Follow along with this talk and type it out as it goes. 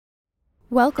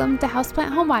Welcome to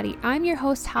Houseplant Homebody. I'm your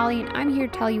host, Holly, and I'm here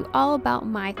to tell you all about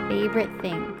my favorite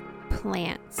thing,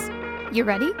 plants. You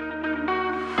ready?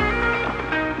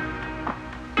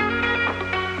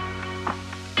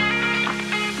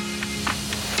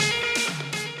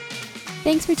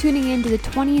 Thanks for tuning in to the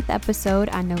 20th episode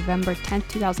on November 10th,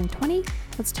 2020.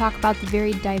 Let's talk about the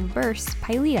very diverse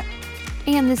Pilea.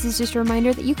 And this is just a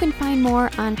reminder that you can find more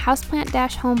on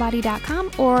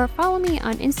houseplant-homebody.com or follow me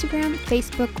on Instagram,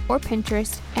 Facebook, or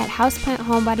Pinterest at Houseplant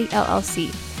Homebody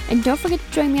LLC. And don't forget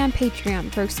to join me on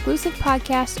Patreon for exclusive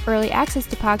podcasts, early access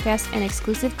to podcasts, and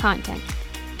exclusive content.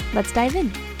 Let's dive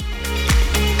in.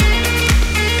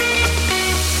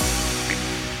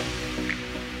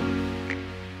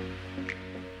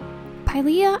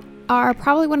 Pilea are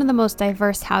probably one of the most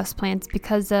diverse houseplants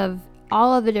because of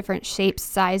all of the different shapes,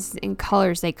 sizes, and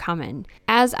colors they come in.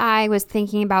 As I was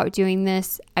thinking about doing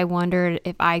this, I wondered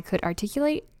if I could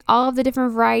articulate all of the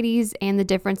different varieties and the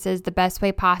differences the best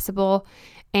way possible.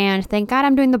 And thank God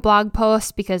I'm doing the blog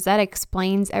post because that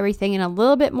explains everything in a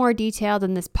little bit more detail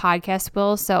than this podcast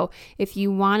will. So if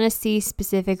you want to see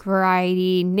specific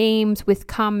variety names with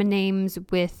common names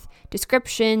with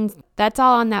descriptions, that's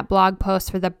all on that blog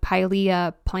post for the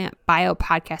Pilea Plant Bio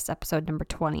podcast episode number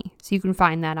 20. So you can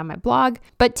find that on my blog.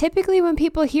 But typically when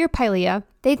people hear Pilea,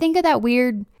 they think of that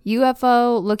weird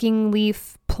UFO looking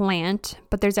leaf plant,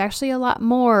 but there's actually a lot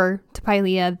more to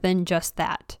Pilea than just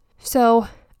that. So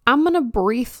I'm going to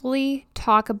briefly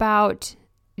talk about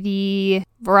the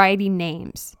variety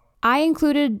names. I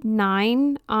included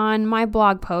 9 on my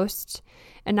blog post,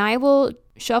 and I will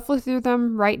shuffle through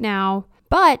them right now.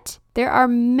 But there are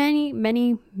many,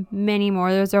 many, many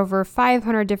more. There's over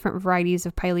 500 different varieties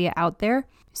of Pilea out there.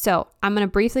 So I'm going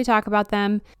to briefly talk about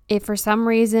them. If for some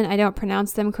reason I don't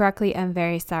pronounce them correctly, I'm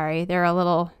very sorry. They're a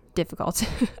little difficult.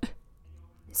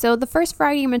 So the first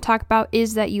variety I'm going to talk about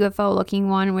is that UFO looking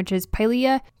one, which is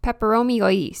Pilea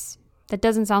peperomioides. That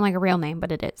doesn't sound like a real name,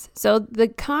 but it is. So the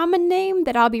common name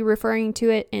that I'll be referring to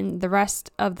it in the rest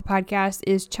of the podcast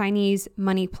is Chinese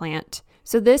money plant.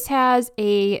 So this has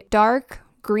a dark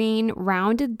green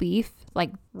rounded leaf,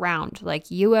 like round, like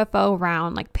UFO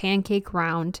round, like pancake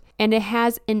round. And it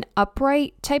has an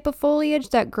upright type of foliage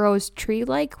that grows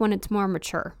tree-like when it's more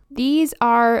mature. These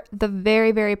are the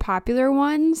very, very popular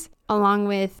ones, along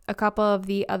with a couple of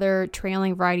the other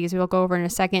trailing varieties we'll go over in a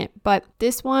second. But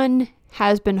this one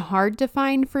has been hard to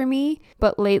find for me,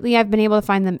 but lately I've been able to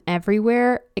find them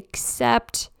everywhere,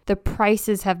 except the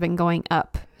prices have been going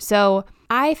up. So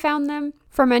I found them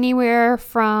from anywhere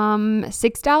from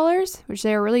 $6, which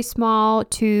they're really small,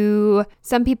 to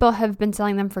some people have been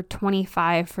selling them for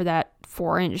 $25 for that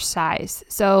 4-inch size.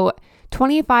 So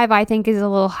 $25 I think is a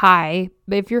little high,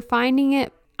 but if you're finding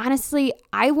it, honestly,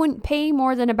 I wouldn't pay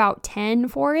more than about $10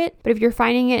 for it, but if you're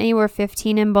finding it anywhere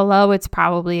 $15 and below, it's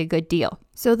probably a good deal.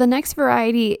 So the next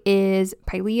variety is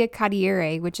Pilea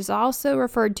cadiere, which is also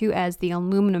referred to as the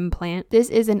aluminum plant. This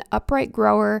is an upright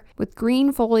grower with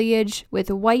green foliage with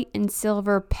white and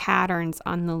silver patterns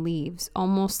on the leaves,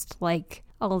 almost like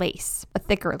a lace, a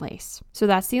thicker lace. So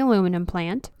that's the aluminum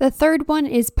plant. The third one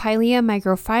is Pilea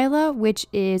microphylla, which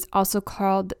is also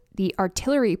called the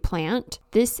artillery plant.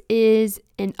 This is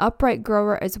an upright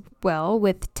grower as well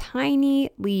with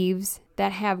tiny leaves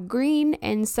that have green,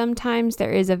 and sometimes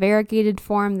there is a variegated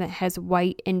form that has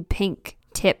white and pink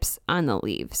tips on the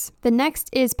leaves. The next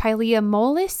is Pilea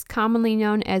mollis, commonly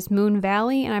known as Moon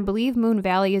Valley, and I believe Moon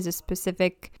Valley is a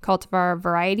specific cultivar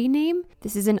variety name.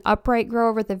 This is an upright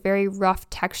grower with a very rough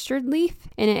textured leaf,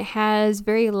 and it has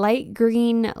very light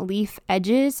green leaf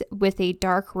edges with a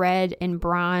dark red and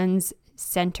bronze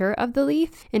center of the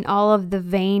leaf, and all of the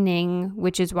veining,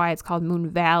 which is why it's called Moon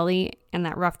Valley, and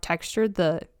that rough texture,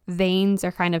 the veins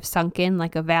are kind of sunk in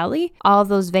like a valley. All of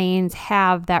those veins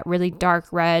have that really dark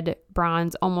red,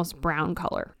 bronze, almost brown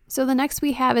color. So the next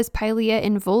we have is Pilea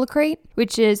involucrate,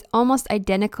 which is almost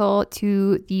identical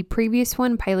to the previous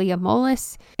one, Pilea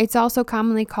mollis. It's also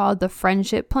commonly called the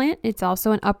friendship plant. It's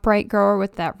also an upright grower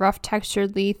with that rough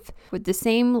textured leaf with the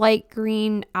same light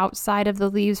green outside of the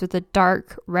leaves with the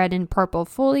dark red and purple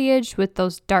foliage with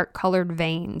those dark colored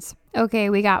veins. Okay,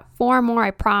 we got 4 more,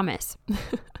 I promise.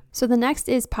 So the next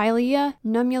is Pilea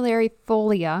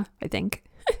nummularifolia, I think.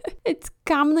 It's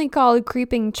commonly called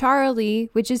Creeping Charlie,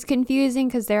 which is confusing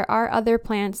because there are other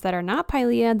plants that are not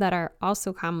Pilea that are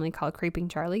also commonly called Creeping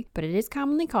Charlie, but it is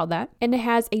commonly called that. And it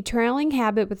has a trailing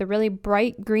habit with a really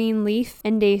bright green leaf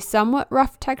and a somewhat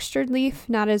rough textured leaf,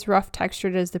 not as rough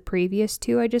textured as the previous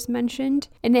two I just mentioned.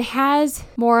 And it has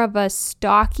more of a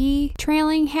stocky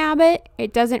trailing habit.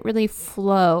 It doesn't really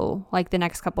flow like the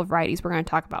next couple of varieties we're going to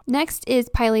talk about. Next is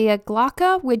Pilea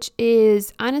glauca, which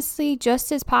is honestly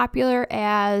just as popular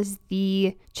as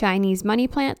the Chinese money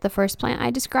plant, the first plant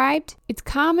I described. It's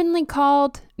commonly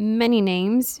called many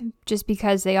names just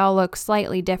because they all look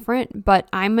slightly different, but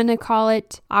I'm going to call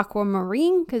it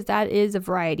aquamarine because that is a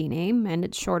variety name and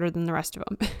it's shorter than the rest of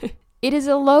them. It is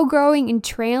a low-growing and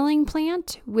trailing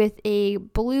plant with a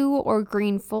blue or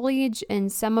green foliage,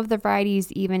 and some of the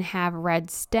varieties even have red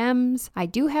stems. I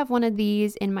do have one of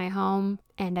these in my home,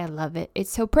 and I love it. It's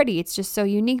so pretty. It's just so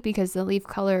unique because the leaf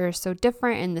color is so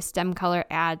different, and the stem color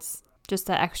adds just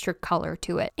that extra color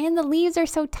to it. And the leaves are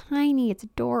so tiny. It's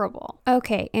adorable.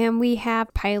 Okay, and we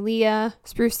have Pilea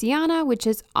spruciana, which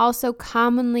is also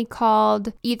commonly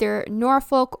called either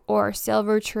Norfolk or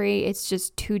Silver Tree. It's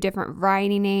just two different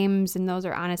variety names, and those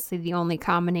are honestly the only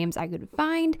common names I could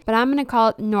find. But I'm going to call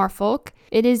it Norfolk.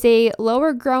 It is a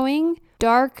lower growing,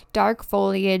 dark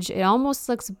foliage. It almost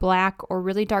looks black or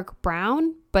really dark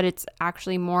brown, but it's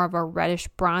actually more of a reddish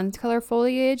bronze color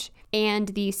foliage. And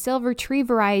the Silver Tree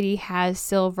variety has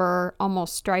silver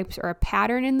almost stripes or a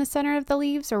pattern in the center of the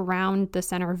leaves around the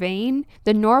center vein.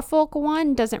 The Norfolk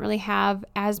one doesn't really have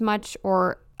as much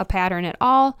or a pattern at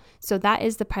all, so that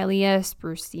is the Pilea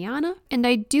spruciana, and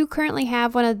I do currently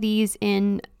have one of these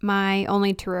in my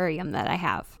only terrarium that I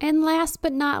have. And last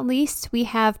but not least, we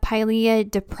have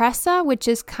Pilea depressa, which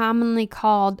is commonly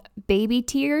called baby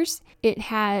tears. It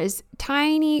has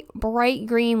tiny bright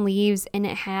green leaves and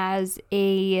it has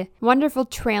a wonderful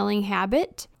trailing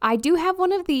habit. I do have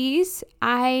one of these.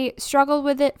 I struggled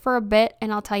with it for a bit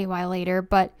and I'll tell you why later,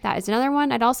 but that is another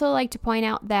one. I'd also like to point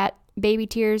out that baby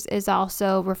tears is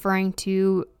also referring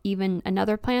to even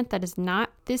another plant that is not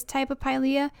this type of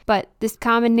Pilea, but this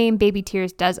common name baby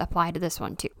tears does apply to this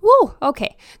one too. Woo!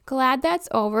 Okay, glad that's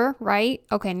over, right?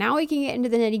 Okay, now we can get into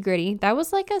the nitty gritty. That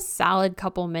was like a solid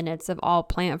couple minutes of all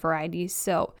plant varieties.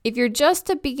 So if you're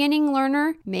just a beginning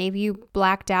learner, maybe you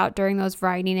blacked out during those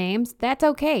variety names, that's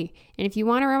okay. And if you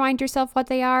want to remind yourself what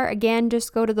they are, again,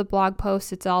 just go to the blog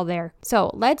post, it's all there. So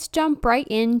let's jump right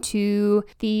into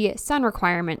the sun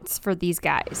requirements for these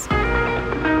guys.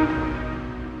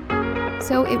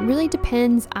 So it really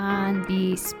depends on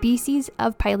the species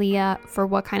of Pilea for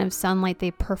what kind of sunlight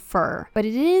they prefer. But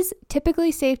it is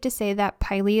typically safe to say that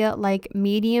Pilea like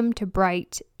medium to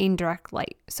bright indirect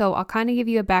light. So I'll kind of give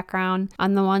you a background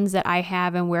on the ones that I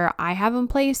have and where I have them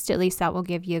placed. At least that will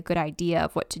give you a good idea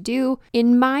of what to do.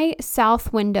 In my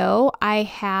south window, I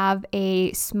have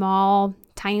a small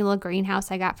tiny little greenhouse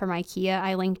I got from IKEA.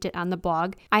 I linked it on the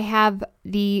blog. I have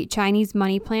the Chinese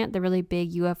money plant, the really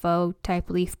big UFO type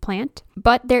leaf plant.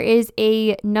 But there is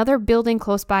another building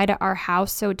close by to our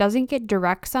house, so it doesn't get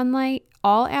direct sunlight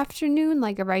all afternoon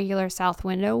like a regular south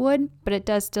window would, but it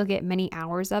does still get many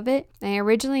hours of it. I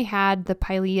originally had the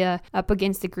Pilea up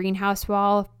against the greenhouse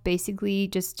wall, basically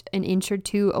just an inch or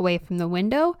two away from the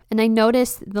window, and I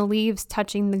noticed the leaves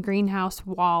touching the greenhouse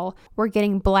wall were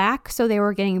getting black, so they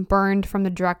were getting burned from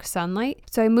the direct sunlight.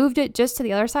 So I moved it just to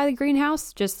the other side of the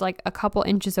greenhouse, just like a couple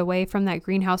inches away from that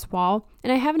greenhouse wall,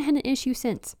 and I haven't had an issue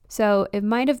since. So it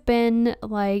might have been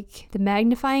like the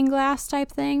magnifying glass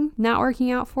type thing not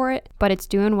working out for it, but it's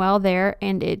doing well there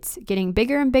and it's getting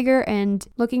bigger and bigger and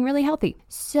looking really healthy.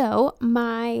 So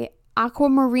my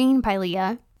aquamarine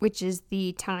Pilea, which is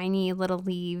the tiny little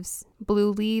leaves,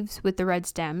 blue leaves with the red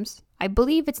stems, I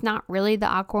believe it's not really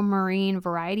the aquamarine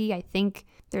variety. I think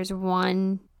there's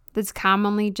one that's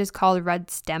commonly just called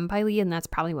red stem Pilea, and that's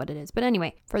probably what it is. But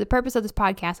anyway, for the purpose of this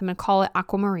podcast, I'm going to call it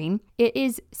aquamarine. It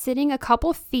is sitting a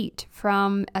couple feet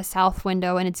from a south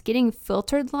window, and it's getting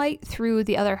filtered light through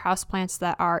the other houseplants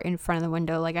that are in front of the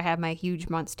window. Like I have my huge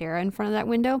Monstera in front of that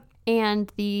window.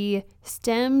 And the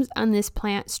stems on this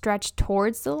plant stretch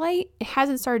towards the light. It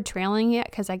hasn't started trailing yet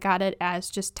because I got it as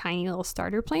just tiny little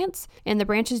starter plants. And the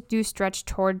branches do stretch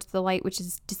towards the light, which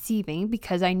is deceiving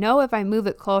because I know if I move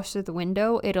it closer to the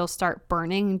window, it'll start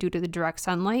burning due to the direct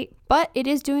sunlight. But it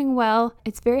is doing well.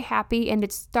 It's very happy and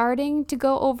it's starting to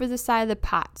go over the side of the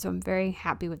pot. So I'm very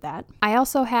happy with that. I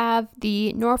also have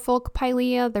the Norfolk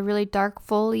Pilea, the really dark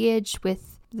foliage with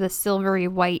the silvery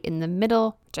white in the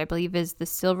middle, which I believe is the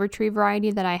Silver Tree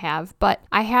variety that I have. But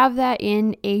I have that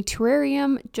in a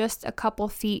terrarium just a couple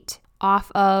feet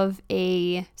off of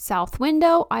a south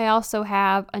window. I also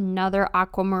have another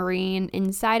aquamarine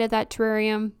inside of that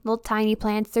terrarium. Little tiny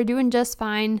plants. They're doing just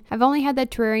fine. I've only had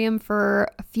that terrarium for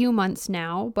a few months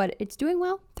now, but it's doing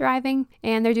well, thriving,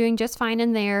 and they're doing just fine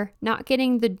in there. Not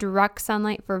getting the direct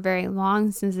sunlight for very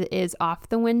long since it is off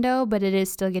the window, but it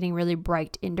is still getting really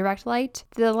bright indirect light.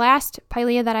 The last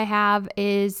pilea that I have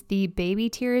is the Baby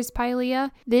Tears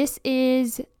pilea. This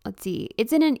is,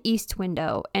 it's in an east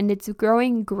window and it's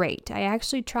growing great. I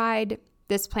actually tried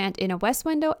this plant in a west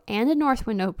window and a north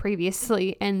window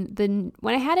previously, and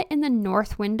when I had it in the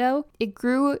north window, it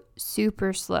grew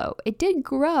super slow. It did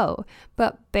grow,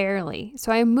 but barely.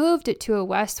 So I moved it to a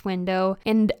west window,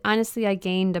 and honestly, I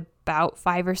gained about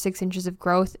 5 or 6 inches of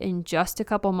growth in just a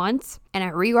couple months. And I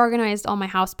reorganized all my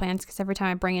houseplants because every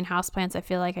time I bring in houseplants, I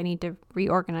feel like I need to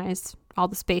reorganize all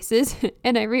the spaces.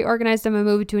 And I reorganized them and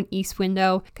moved to an east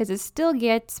window because it still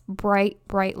gets bright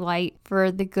light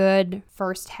for the good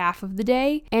first half of the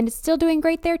day. And it's still doing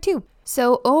great there too.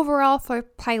 So overall for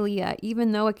pilea,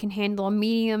 even though it can handle a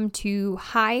medium to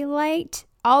high light,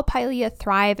 all pilea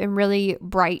thrive in really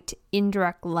bright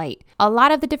indirect light. A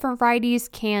lot of the different varieties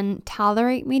can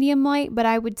tolerate medium light, but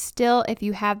I would still, if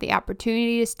you have the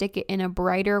opportunity to stick it in a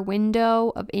brighter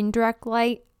window of indirect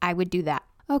light, I would do that.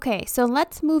 Okay, so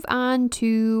let's move on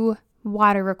to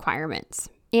water requirements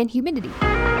and humidity.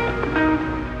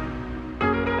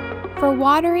 For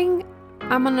watering,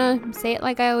 I'm gonna say it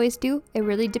like I always do. It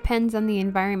really depends on the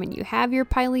environment you have your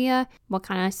pilea, what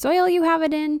kind of soil you have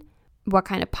it in, what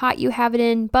kind of pot you have it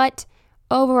in, but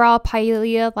overall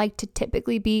pilea like to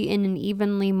typically be in an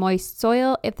evenly moist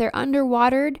soil. If they're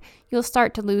underwatered, you'll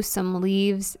start to lose some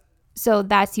leaves, so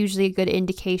that's usually a good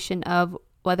indication of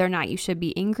whether or not you should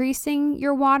be increasing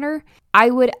your water. I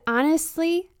would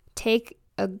honestly take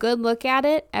a good look at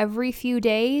it every few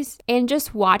days and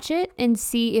just watch it and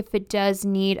see if it does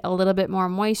need a little bit more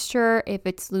moisture, if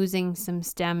it's losing some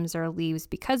stems or leaves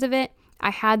because of it. I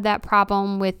had that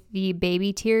problem with the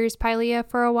Baby Tears pilea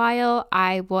for a while.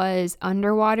 I was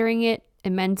underwatering it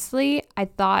immensely. I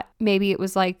thought maybe it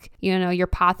was like, your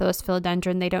pothos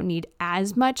philodendron, they don't need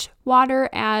as much water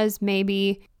as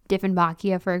maybe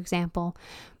Dieffenbachia, for example.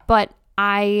 But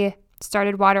I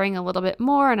started watering a little bit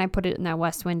more and I put it in that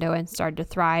west window and started to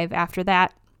thrive after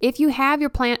that. If you have your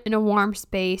plant in a warm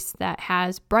space that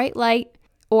has bright light,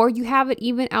 or you have it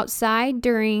even outside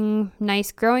during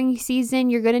nice growing season,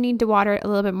 you're going to need to water it a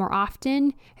little bit more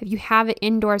often. If you have it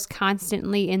indoors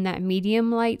constantly in that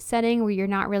medium light setting where you're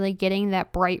not really getting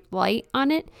that bright light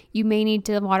on it, you may need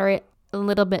to water it a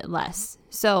little bit less.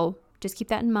 So just keep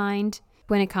that in mind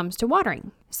when it comes to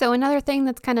watering. So another thing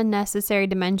that's kind of necessary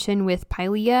to mention with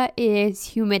pilea is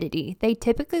humidity. They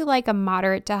typically like a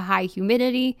moderate to high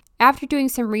humidity. After doing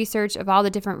some research of all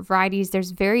the different varieties, there's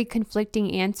very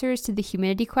conflicting answers to the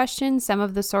humidity question. Some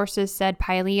of the sources said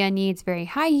pilea needs very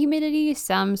high humidity.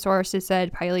 Some sources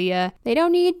said pilea, they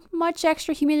don't need much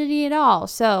extra humidity at all.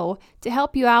 So to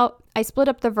help you out, I split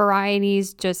up the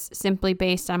varieties just simply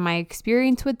based on my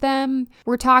experience with them.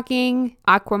 We're talking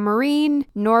aquamarine,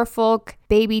 Norfolk,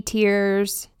 Baby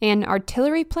Tears, and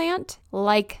artillery plant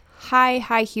like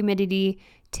high humidity.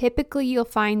 Typically, you'll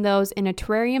find those in a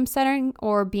terrarium setting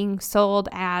or being sold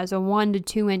as a 1 to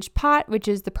 2 inch pot, which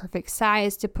is the perfect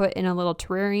size to put in a little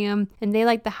terrarium. And they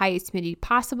like the highest humidity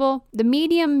possible. The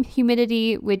medium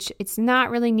humidity, which it's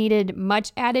not really needed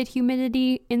much added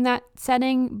humidity in that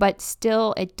setting, but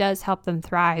still it does help them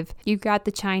thrive. You've got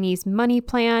the Chinese money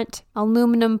plant,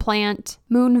 aluminum plant,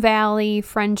 Moon Valley,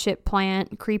 friendship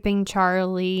plant, creeping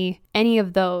Charlie. Any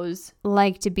of those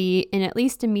like to be in at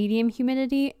least a medium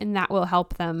humidity, and that will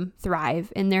help them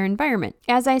thrive in their environment.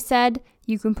 As I said,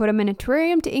 you can put them in a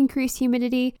terrarium to increase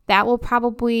humidity. That will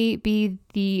probably be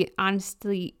the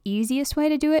honestly easiest way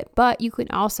to do it, but you can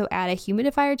also add a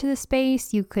humidifier to the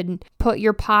space. You could put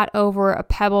your pot over a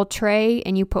pebble tray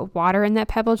and you put water in that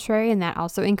pebble tray, and that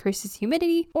also increases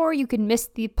humidity. Or you can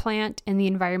mist the plant and the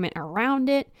environment around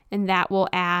it, and that will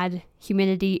add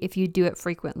humidity if you do it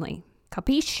frequently.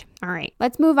 Capiche? All right,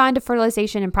 let's move on to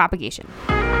fertilization and propagation.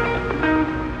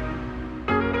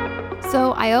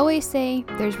 So I always say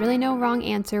there's really no wrong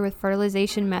answer with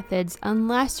fertilization methods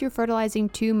unless you're fertilizing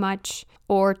too much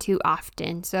or too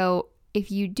often. So if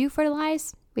you do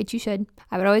fertilize, which you should,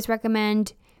 I would always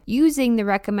recommend using the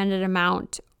recommended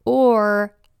amount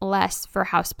or less for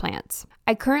houseplants.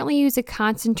 I currently use a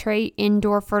concentrate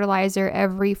indoor fertilizer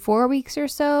every 4 weeks or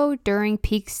so during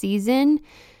peak season.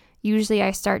 Usually I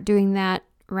start doing that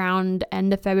around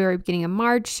end of February, beginning of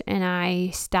March, and I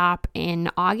stop in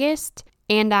August.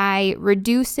 And I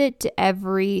reduce it to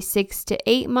every 6 to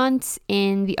 8 months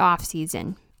in the off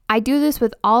season. I do this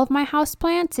with all of my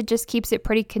houseplants. It just keeps it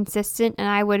pretty consistent, and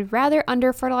I would rather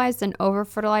under-fertilize than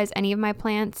over-fertilize any of my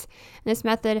plants. And this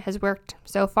method has worked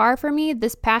so far for me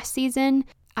this past season.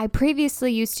 I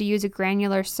previously used to use a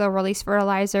granular slow-release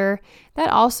fertilizer. That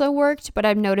also worked, but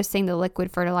I'm noticing the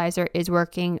liquid fertilizer is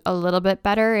working a little bit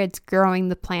better. It's growing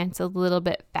the plants a little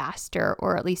bit faster,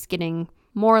 or at least getting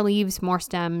more leaves, more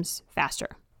stems faster.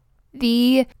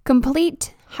 The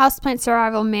Complete Houseplant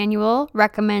Survival Manual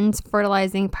recommends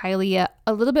fertilizing Pilea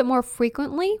a little bit more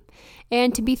frequently.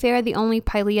 And to be fair, the only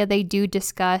Pilea they do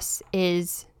discuss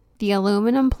is the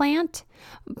aluminum plant.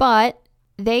 But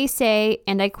they say,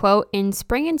 and I quote, "In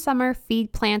spring and summer,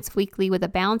 feed plants weekly with a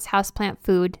balanced houseplant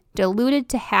food diluted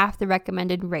to half the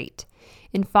recommended rate.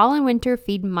 In fall and winter,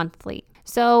 feed monthly."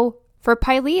 So for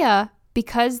Pilea,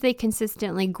 because they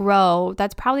consistently grow,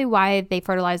 that's probably why they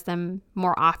fertilize them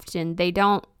more often. They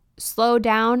don't slow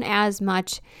down as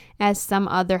much as some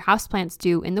other houseplants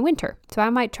do in the winter. So I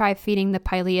might try feeding the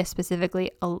Pilea specifically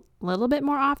a little bit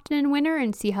more often in winter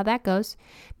and see how that goes.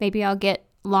 Maybe I'll get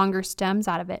longer stems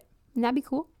out of it. And that'd be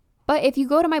cool. But if you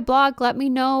go to my blog, let me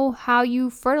know how you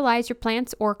fertilize your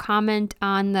plants, or comment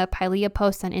on the Pilea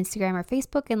post on Instagram or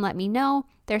Facebook and let me know.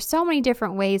 There's so many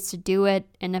different ways to do it,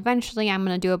 and eventually I'm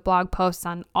going to do a blog post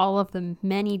on all of the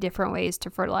many different ways to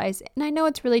fertilize. And I know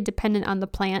it's really dependent on the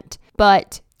plant,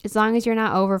 but as long as you're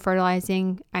not over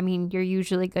fertilizing, you're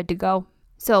usually good to go.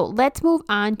 So let's move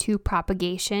on to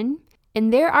propagation.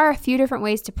 And there are a few different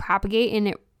ways to propagate,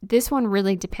 and this one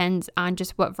really depends on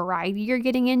just what variety you're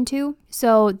getting into.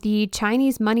 So the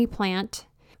Chinese money plant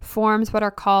forms what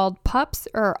are called pups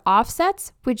or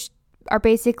offsets, which are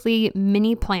basically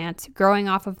mini plants growing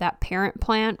off of that parent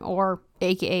plant, or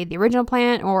aka the original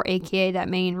plant, or aka that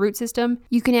main root system.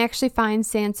 You can actually find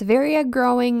Sansevieria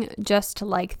growing just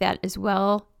like that as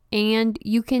well. And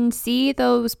you can see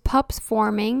those pups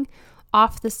forming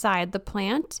off the side of the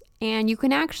plant, and you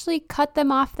can actually cut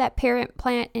them off that parent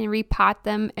plant and repot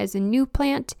them as a new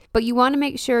plant. But you want to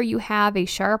make sure you have a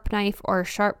sharp knife or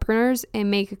sharp pruners and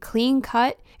make a clean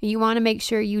cut. And you want to make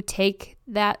sure you take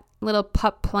that little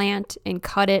pup plant and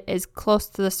cut it as close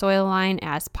to the soil line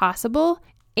as possible.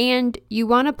 And you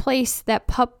want to place that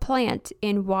pup plant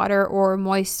in water or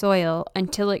moist soil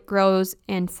until it grows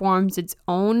and forms its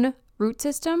own root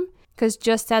system. Because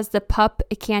just as the pup,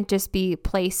 it can't just be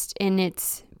placed in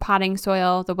its potting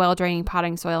soil, the well-draining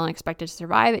potting soil, and expect it to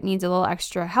survive. It needs a little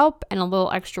extra help and a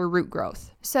little extra root growth.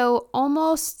 So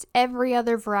almost every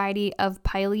other variety of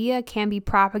Pilea can be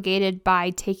propagated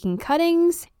by taking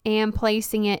cuttings and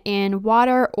placing it in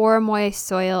water or moist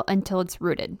soil until it's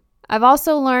rooted. I've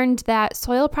also learned that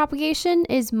soil propagation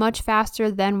is much faster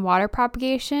than water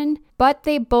propagation, but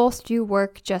they both do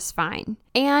work just fine.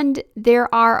 And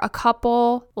there are a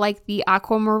couple, like the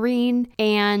aquamarine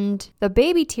and the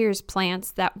baby tears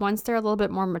plants, that once they're a little bit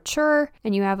more mature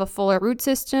and you have a fuller root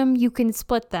system, you can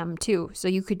split them too. So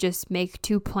you could just make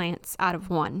two plants out of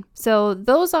one. So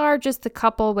those are just a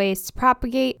couple ways to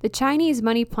propagate. The Chinese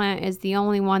money plant is the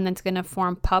only one that's going to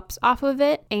form pups off of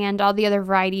it, and all the other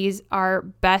varieties are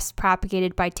best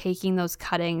propagated by taking those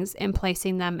cuttings and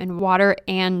placing them in water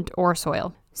and or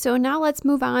soil. So now let's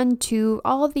move on to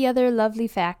all of the other lovely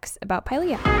facts about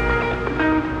Pilea.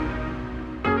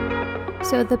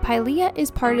 So the Pilea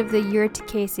is part of the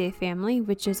Urticaceae family,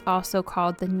 which is also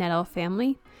called the nettle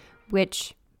family,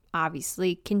 which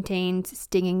obviously contains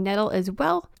stinging nettle as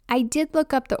well. I did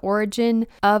look up the origin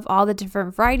of all the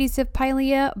different varieties of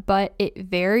Pilea, but it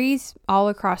varies all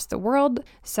across the world.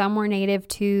 Some were native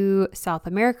to South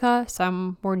America,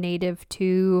 some were native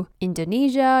to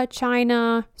Indonesia,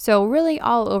 China, so really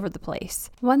all over the place.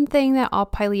 One thing that all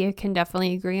Pilea can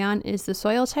definitely agree on is the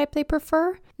soil type they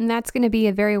prefer, and that's going to be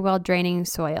a very well draining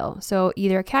soil. So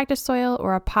either a cactus soil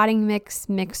or a potting mix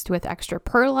mixed with extra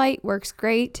perlite works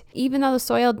great. Even though the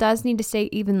soil does need to stay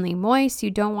evenly moist, you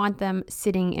don't want them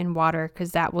sitting in water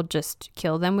because that will just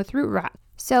kill them with root rot.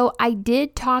 So I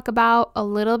did talk about a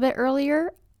little bit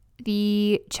earlier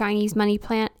the Chinese money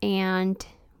plant and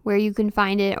where you can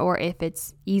find it, or if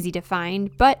it's easy to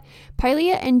find. But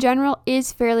Pilea in general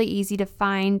is fairly easy to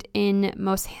find in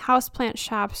most houseplant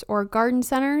shops or garden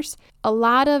centers. A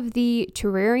lot of the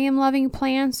terrarium loving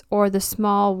plants or the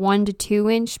small 1 to 2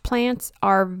 inch plants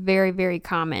are very, very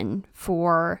common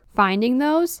for finding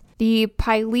those. The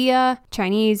Pilea,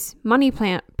 Chinese money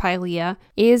plant Pilea,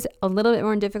 is a little bit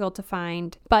more difficult to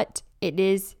find, but it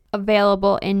is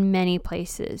available in many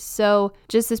places. So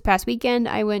just this past weekend,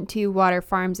 I went to Water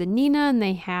Farms in Neenah, and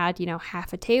they had,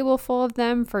 half a table full of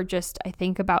them for just, I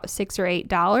think, about $6 or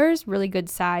 $8. Really good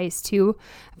size too.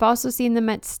 I've also seen them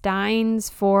at Stein's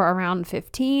for around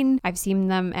 $15. I've seen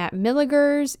them at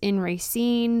Milliger's in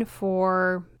Racine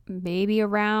for maybe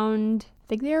around, I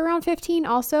think they're around 15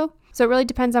 also. So it really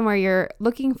depends on where you're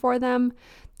looking for them.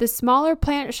 The smaller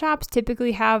plant shops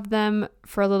typically have them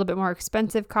for a little bit more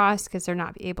expensive cost because they're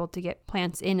not able to get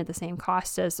plants in at the same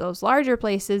cost as those larger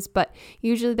places, but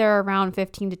usually they're around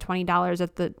 $15 to $20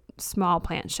 at the small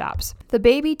plant shops. The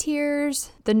baby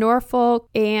tiers, the Norfolk,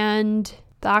 and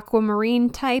the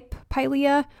aquamarine type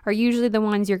pilea are usually the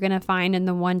ones you're going to find in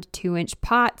the 1 to 2 inch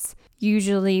pots,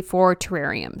 usually for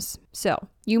terrariums. So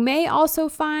you may also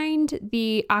find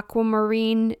the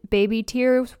aquamarine baby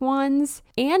tier ones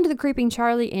and the Creeping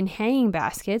Charlie in hanging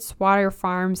baskets. Water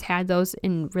Farms had those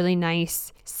in really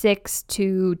nice 6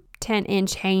 to 10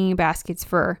 inch hanging baskets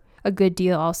for a good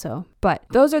deal also. But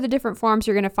those are the different forms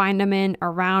you're going to find them in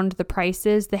around the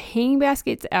prices. The hanging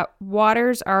baskets at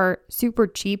Waters are super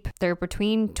cheap. They're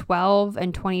between $12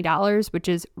 and $20, which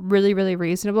is really, really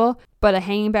reasonable. But a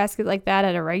hanging basket like that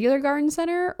at a regular garden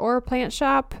center or a plant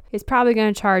shop is probably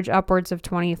going to charge upwards of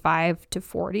 $25 to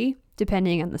 $40.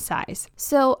 Depending on the size.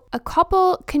 So a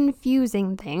couple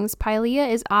confusing things.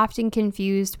 Pilea is often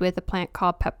confused with a plant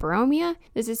called peperomia.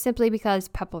 This is simply because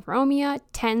peperomia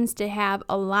tends to have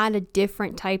a lot of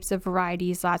different types of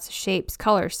varieties, lots of shapes,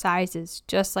 colors, sizes,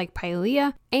 just like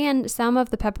Pilea. And some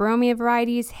of the peperomia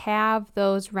varieties have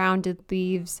those rounded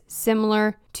leaves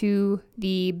similar to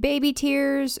the baby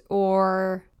tiers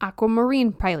or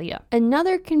aquamarine Pilea.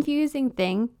 Another confusing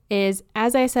thing is,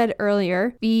 as I said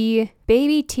earlier, the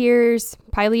baby tiers,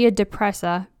 Pilea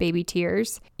depressa baby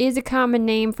tiers, is a common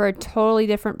name for a totally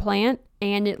different plant,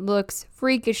 and it looks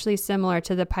freakishly similar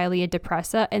to the Pilea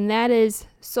depressa, and that is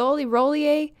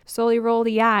Soleroleae.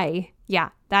 Yeah,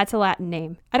 that's a Latin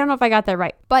name. I don't know if I got that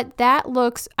right, but that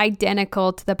looks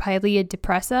identical to the Pilea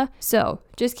depressa. So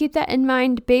just keep that in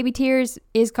mind. Baby tears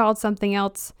is called something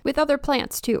else with other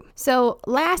plants too. So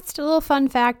last little fun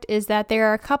fact is that there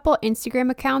are a couple Instagram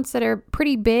accounts that are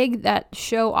pretty big that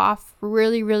show off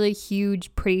really, really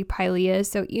huge, pretty Pileas.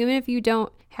 So even if you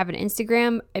don't have an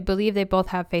Instagram, I believe they both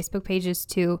have Facebook pages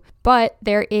too. But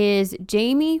there is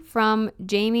Jamie from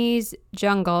Jamie's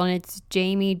Jungle, and it's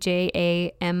Jamie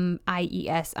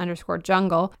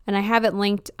JAMIES_jungle. And I have it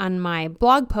linked on my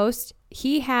blog post.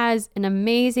 He has an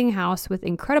amazing house with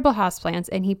incredible houseplants,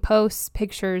 and he posts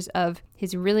pictures of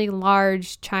his really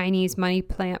large Chinese money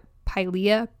plant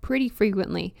Pilea pretty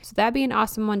frequently. So that'd be an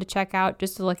awesome one to check out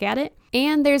just to look at it.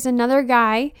 And there's another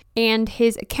guy, and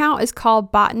his account is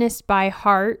called Botanist by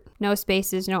Heart. No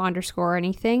spaces, no underscore or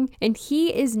anything. And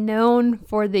he is known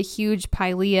for the huge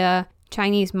Pilea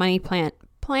Chinese money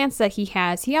plants that he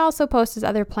has. He also posts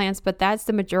other plants, but that's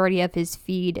the majority of his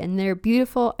feed, and they're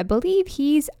beautiful. I believe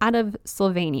he's out of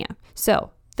Slovenia.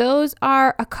 So those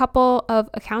are a couple of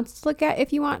accounts to look at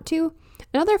if you want to.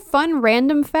 Another fun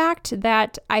random fact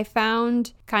that I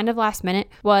found kind of last minute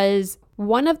was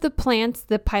one of the plants,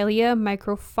 the Pilea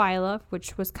microphylla,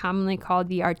 which was commonly called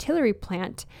the artillery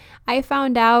plant. I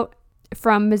found out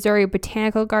from Missouri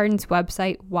Botanical Gardens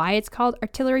website why it's called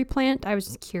artillery plant. I was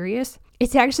just curious.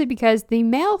 It's actually because the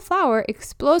male flower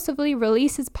explosively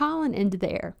releases pollen into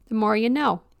the air. The more you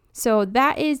know. So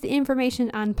that is the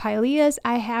information on Pileas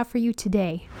I have for you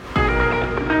today.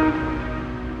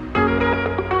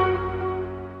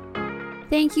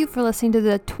 Thank you for listening to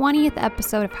the 20th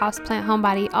episode of Houseplant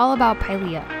Homebody, all about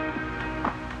Pilea.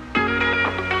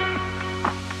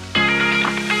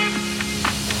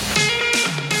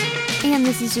 And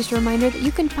this is just a reminder that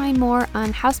you can find more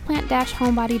on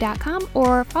houseplant-homebody.com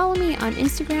or follow me on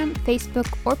Instagram, Facebook,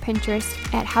 or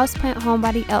Pinterest at Houseplant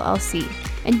Homebody LLC.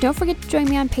 And don't forget to join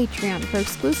me on Patreon for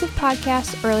exclusive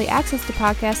podcasts, early access to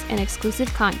podcasts, and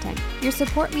exclusive content. Your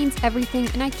support means everything,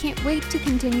 and I can't wait to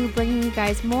continue bringing you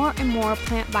guys more and more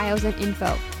plant bios and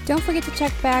info. Don't forget to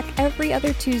check back every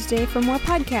other Tuesday for more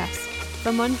podcasts.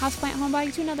 From one houseplant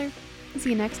homebody to another. See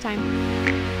you next time.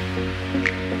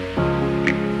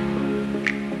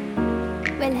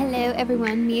 Well, hello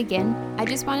everyone, me again. I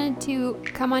just wanted to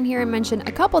come on here and mention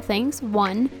a couple things.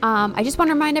 One, I just want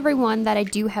to remind everyone that I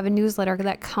do have a newsletter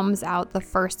that comes out the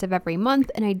first of every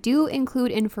month, and I do include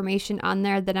information on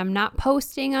there that I'm not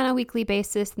posting on a weekly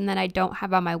basis and that I don't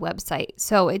have on my website.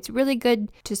 So it's really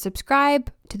good to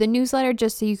subscribe to the newsletter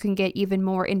just so you can get even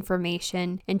more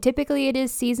information. And typically it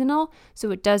is seasonal,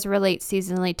 so it does relate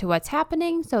seasonally to what's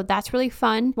happening. So that's really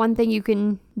fun. One thing you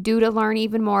can do to learn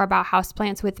even more about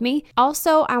houseplants with me.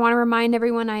 Also, I want to remind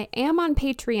everyone I am on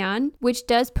Patreon, which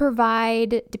does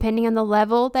provide, depending on the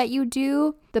level that you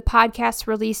do, the podcast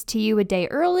released to you a day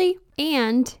early,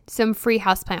 and some free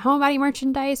Houseplant Homebody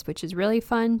merchandise, which is really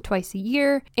fun, twice a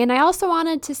year. And I also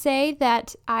wanted to say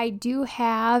that I do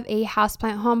have a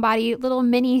Houseplant Homebody little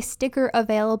mini sticker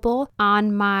available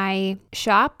on my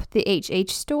shop, the HH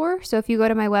store. So if you go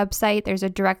to my website, there's a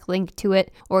direct link to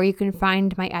it, or you can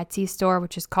find my Etsy store,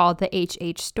 which is called the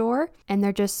HH store. And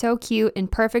they're just so cute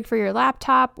and perfect for your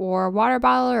laptop or water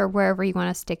bottle or wherever you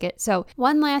want to stick it. So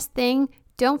one last thing.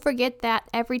 Don't forget that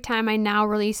every time I now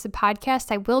release a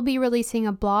podcast, I will be releasing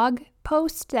a blog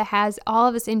post that has all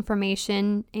of this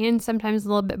information and sometimes a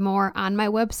little bit more on my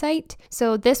website.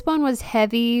 So this one was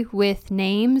heavy with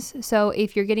names. So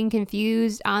if you're getting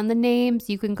confused on the names,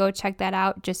 you can go check that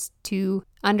out just to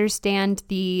understand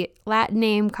the Latin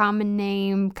name, common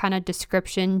name, kind of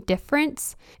description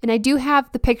difference. And I do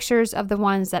have the pictures of the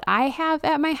ones that I have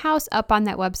at my house up on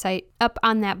that website, up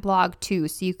on that blog too,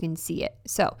 so you can see it.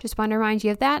 So just want to remind you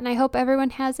of that. And I hope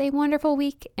everyone has a wonderful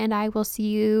week, and I will see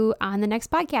you on the next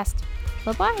podcast.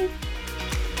 Bye-bye.